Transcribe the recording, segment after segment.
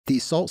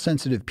these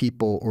salt-sensitive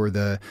people, or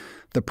the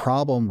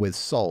problem with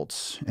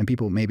salts, and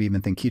people maybe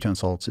even think ketone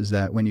salts, is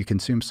that when you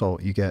consume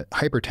salt, you get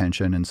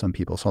hypertension in some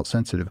people,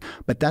 salt-sensitive.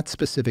 But that's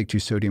specific to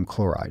sodium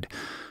chloride.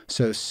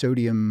 So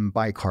sodium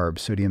bicarb,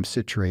 sodium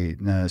citrate,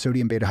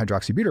 sodium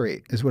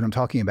beta-hydroxybutyrate is what I'm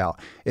talking about.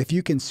 If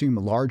you consume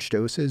large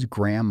doses,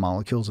 gram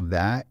molecules of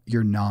that,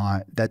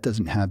 that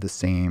doesn't have the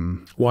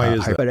same. Why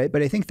is that?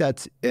 But I think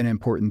that's an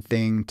important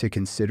thing to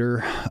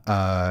consider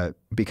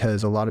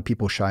because a lot of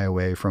people shy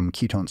away from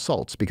ketone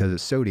salts because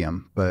it's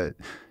sodium, but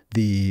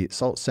the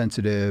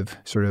salt-sensitive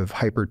sort of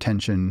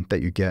hypertension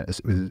that you get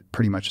is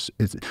pretty much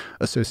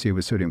associated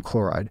with sodium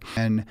chloride.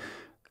 And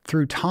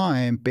through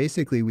time,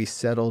 basically, we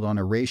settled on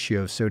a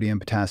ratio of sodium,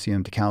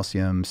 potassium to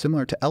calcium,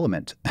 similar to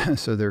Element.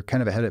 So they're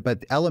kind of ahead of,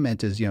 but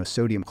Element is,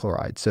 sodium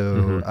chloride.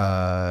 So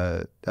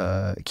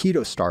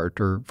Keto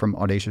Start, or from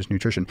Audacious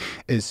Nutrition,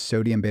 is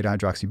sodium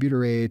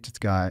beta-hydroxybutyrate. It's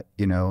got,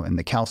 and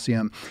the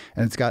calcium,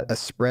 and it's got a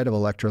spread of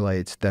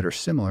electrolytes that are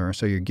similar.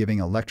 So you're giving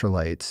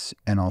electrolytes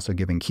and also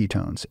giving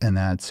ketones. And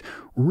that's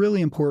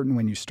really important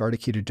when you start a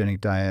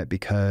ketogenic diet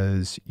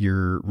because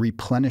you're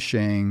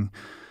replenishing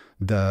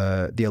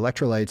the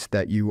electrolytes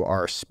that you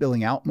are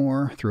spilling out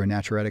more through a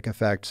natriuretic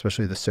effect,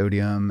 especially the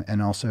sodium.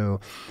 And also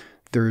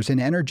there's an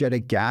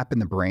energetic gap in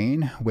the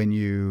brain when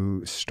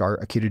you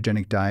start a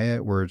ketogenic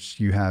diet where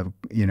you have,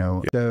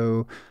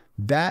 so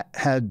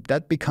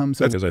that becomes.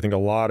 Because I think a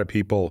lot of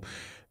people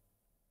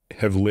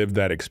have lived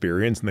that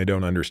experience and they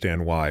don't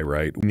understand why,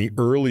 right? In the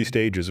early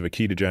stages of a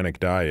ketogenic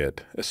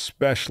diet,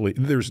 especially,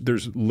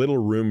 there's little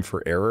room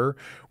for error,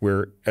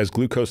 where as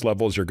glucose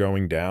levels are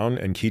going down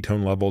and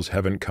ketone levels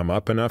haven't come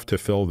up enough to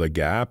fill the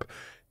gap,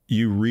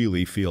 you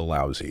really feel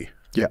lousy.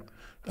 Yeah.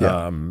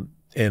 And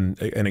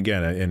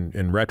again,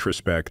 in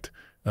retrospect,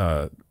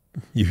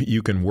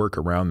 you can work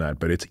around that,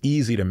 but it's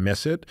easy to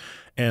miss it,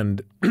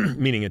 and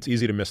meaning it's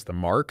easy to miss the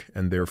mark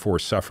and therefore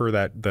suffer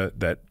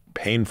that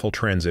painful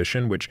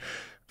transition, which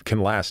can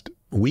last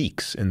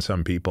weeks in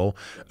some people.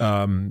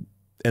 And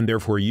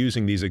therefore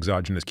using these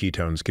exogenous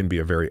ketones can be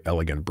a very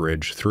elegant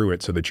bridge through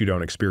it so that you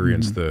don't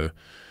experience the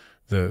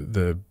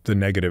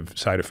negative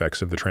side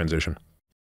effects of the transition.